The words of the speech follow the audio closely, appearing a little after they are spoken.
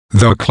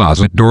Though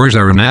closet doors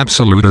are an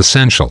absolute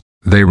essential,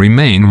 they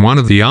remain one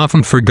of the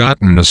often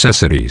forgotten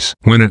necessities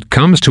when it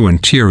comes to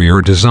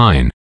interior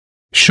design.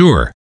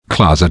 Sure,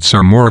 closets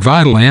are more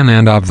vital in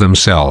and of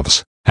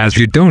themselves, as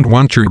you don't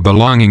want your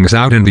belongings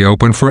out in the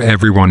open for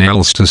everyone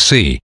else to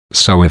see,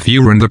 so if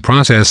you're in the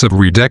process of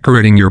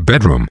redecorating your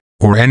bedroom,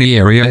 or any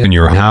area in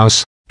your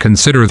house,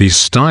 consider these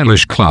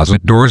stylish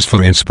closet doors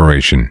for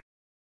inspiration.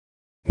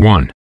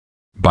 1.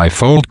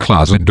 Bifold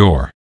closet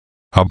door.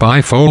 A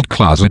bifold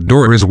closet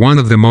door is one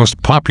of the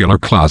most popular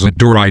closet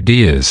door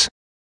ideas.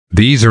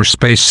 These are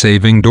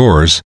space-saving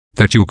doors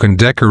that you can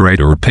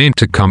decorate or paint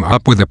to come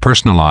up with a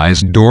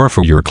personalized door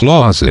for your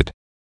closet.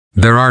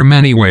 There are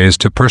many ways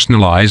to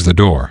personalize the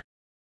door.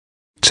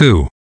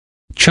 2.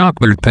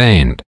 Chalkboard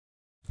paint.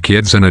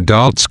 Kids and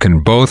adults can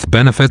both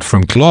benefit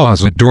from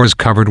closet doors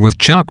covered with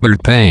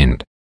chalkboard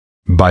paint.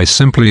 By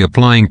simply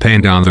applying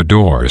paint on the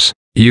doors,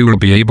 you will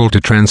be able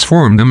to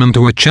transform them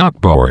into a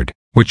chalkboard,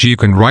 which you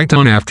can write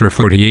on after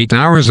 48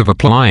 hours of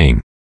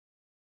applying.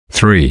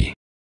 3.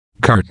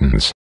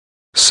 Curtains.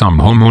 Some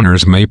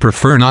homeowners may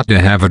prefer not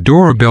to have a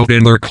door built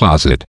in their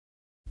closet.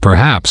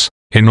 Perhaps,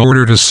 in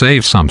order to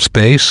save some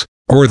space,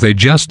 or they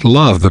just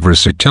love the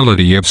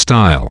versatility of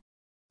style.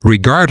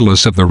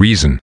 Regardless of the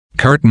reason,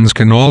 curtains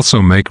can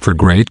also make for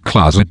great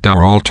closet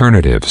door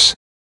alternatives.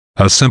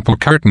 A simple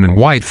curtain in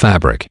white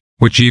fabric,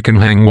 which you can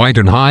hang white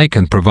and high,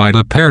 can provide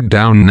a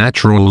pared-down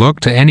natural look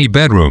to any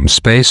bedroom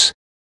space.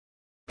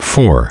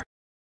 4.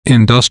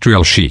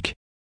 Industrial chic.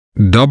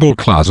 Double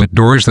closet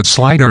doors that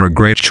slide are a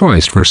great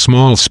choice for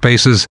small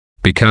spaces,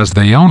 because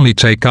they only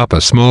take up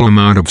a small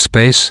amount of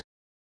space.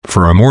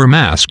 For a more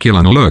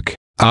masculine look,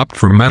 opt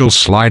for metal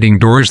sliding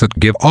doors that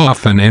give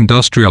off an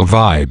industrial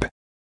vibe.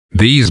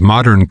 These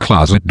modern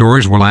closet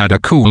doors will add a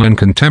cool and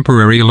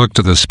contemporary look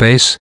to the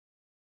space.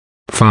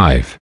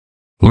 5.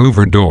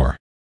 Louver door.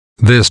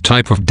 This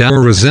type of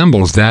door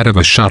resembles that of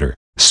a shutter,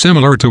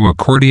 similar to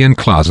accordion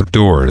closet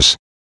doors.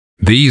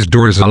 These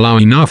doors allow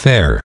enough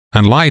air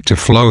and light to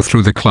flow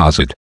through the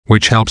closet,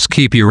 which helps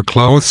keep your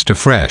clothes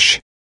fresh.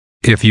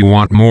 If you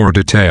want more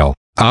detail,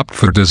 opt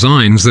for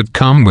designs that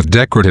come with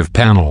decorative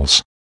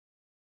panels.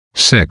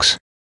 6.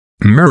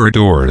 Mirror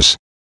doors.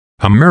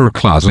 A mirror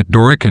closet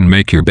door can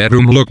make your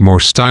bedroom look more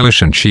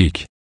stylish and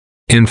chic.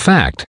 In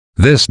fact,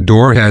 this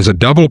door has a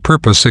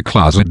double-purpose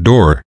closet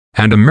door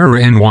and a mirror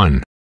in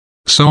one.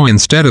 So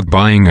instead of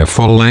buying a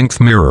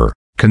full-length mirror,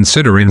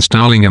 consider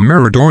installing a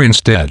mirror door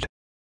instead.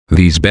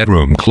 These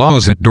bedroom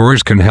closet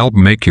doors can help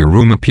make your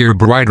room appear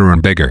brighter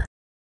and bigger.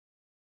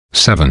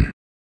 7.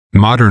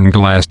 Modern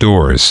glass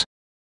doors.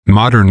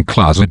 Modern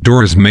closet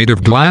doors made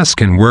of glass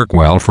can work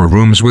well for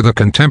rooms with a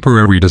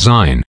contemporary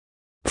design.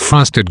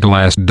 Frosted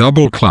glass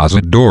double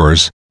closet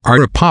doors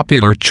are a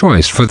popular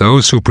choice for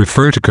those who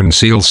prefer to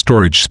conceal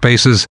storage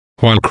spaces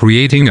while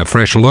creating a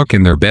fresh look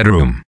in their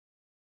bedroom.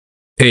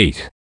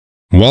 8.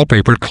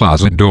 Wallpaper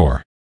closet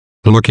door.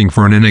 Looking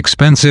for an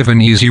inexpensive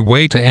and easy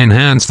way to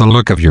enhance the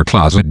look of your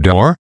closet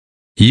door?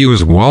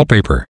 Use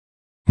wallpaper.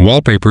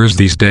 Wallpapers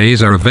these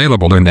days are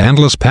available in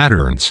endless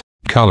patterns,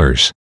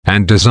 colors,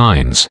 and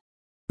designs.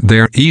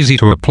 They're easy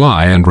to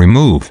apply and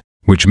remove,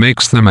 which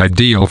makes them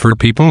ideal for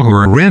people who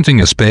are renting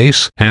a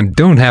space and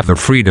don't have the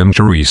freedom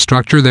to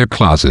restructure their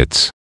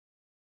closets.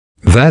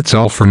 That's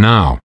all for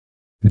now.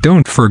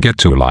 Don't forget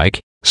to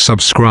like,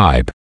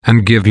 subscribe,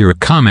 and give your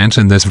comment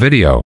in this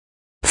video.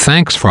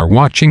 Thanks for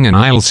watching, and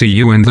I'll see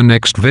you in the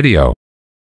next video.